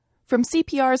From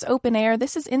CPR's Open Air,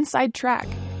 this is Inside Track.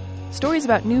 Stories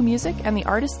about new music and the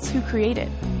artists who create it.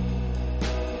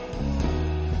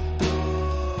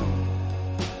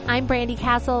 I'm Brandi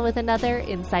Castle with another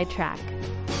Inside Track.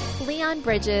 Leon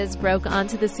Bridges broke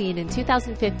onto the scene in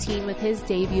 2015 with his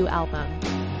debut album.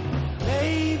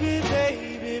 Baby,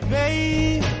 baby,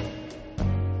 baby,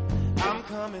 I'm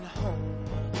coming home.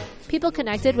 People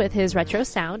connected with his retro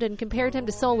sound and compared him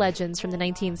to soul legends from the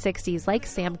 1960s like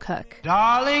Sam Cooke.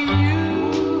 Darling,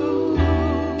 you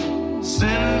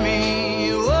send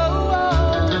me,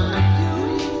 whoa.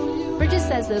 Bridges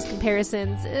says those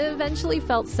comparisons eventually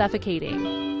felt suffocating.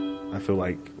 I feel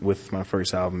like with my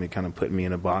first album, it kind of put me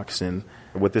in a box. And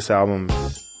with this album,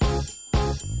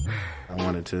 I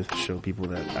wanted to show people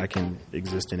that I can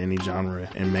exist in any genre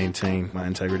and maintain my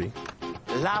integrity.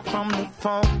 Live from the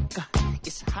funk.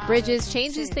 Bridges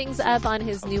changes things up on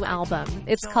his new album.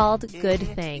 It's called Good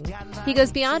Thing. He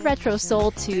goes beyond retro soul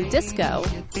to disco.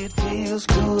 It feels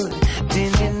good,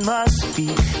 then it must be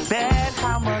bad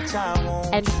how much I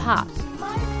want. And pop.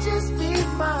 Might just be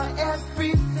my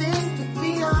everything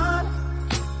beyond.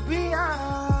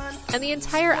 And the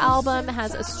entire album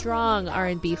has a strong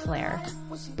R&B flair.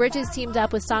 Bridges teamed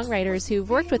up with songwriters who've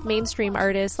worked with mainstream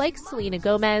artists like Selena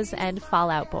Gomez and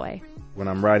Fall Out Boy. When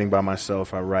I'm writing by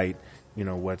myself, I write,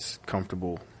 what's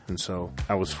comfortable. And so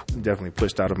I was definitely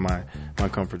pushed out of my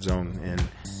comfort zone and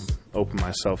opened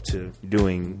myself to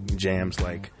doing jams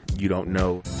like You Don't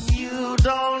Know. You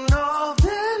don't know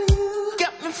that you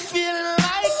got me feeling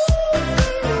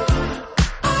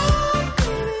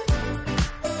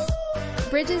like.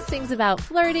 Bridges sings about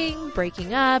flirting,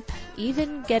 breaking up,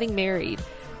 even getting married.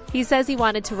 He says he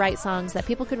wanted to write songs that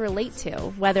people could relate to,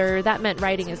 whether that meant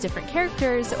writing as different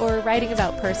characters or writing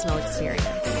about personal experience.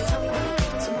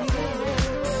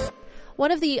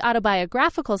 One of the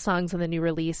autobiographical songs on the new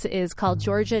release is called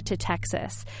Georgia to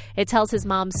Texas. It tells his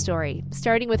mom's story,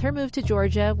 starting with her move to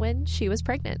Georgia when she was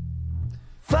pregnant.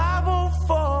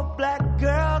 504 black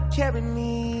girl carried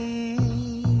me.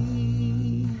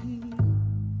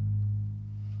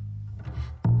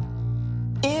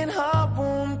 In her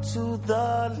womb to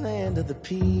the land of the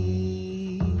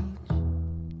peach.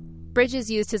 Bridges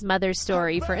used his mother's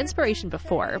story for inspiration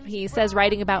before. He says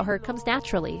writing about her comes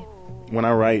naturally. When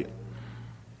I write,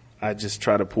 I just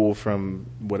try to pull from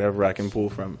whatever I can pull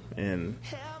from and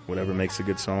whatever makes a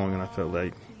good song. And I felt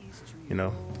like,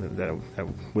 that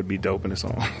would be dope in a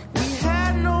song. We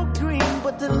had no dream,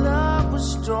 but the love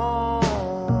was strong.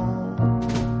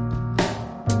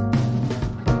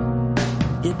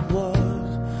 It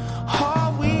was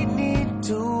all we need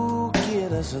to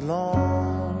get us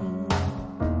along.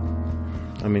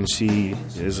 I mean, she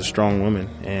is a strong woman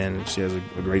and she has a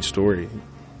great story.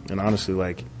 And honestly,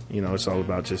 it's all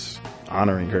about just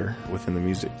honoring her within the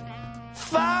music.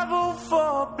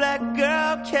 504 black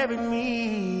girl carried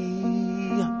me.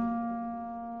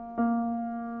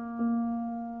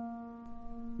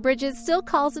 Bridges still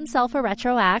calls himself a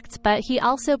retro act, but he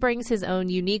also brings his own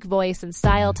unique voice and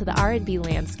style to the R&B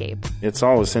landscape. It's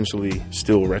all essentially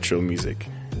still retro music.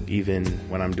 Even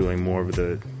when I'm doing more of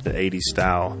the 80s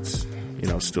style, it's,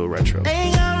 still retro.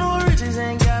 Ain't got no riches,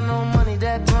 ain't got no money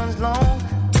that runs long,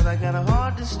 but I got a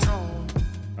heart that's strong.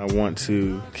 I want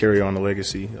to carry on the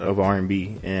legacy of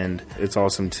R&B, and it's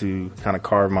awesome to kind of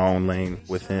carve my own lane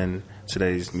within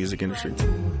today's music industry.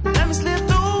 Let me slip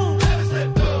through.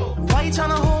 Why you trying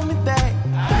to hold me back?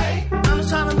 I'm just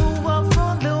trying to move up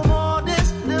front, little more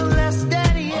this, little less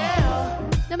daddy, yeah.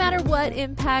 No matter what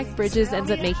impact Bridges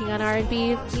ends up making on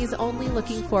R&B, he's only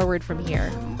looking forward from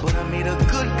here. But I made a good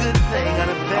thing out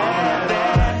of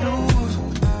bad news.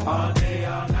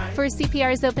 For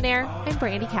CPR's Open Air, I'm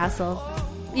Brandi Castle.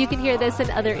 You can hear this and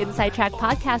other Inside Track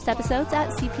podcast episodes at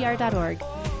cpr.org.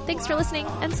 Thanks for listening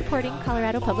and supporting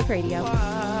Colorado Public Radio.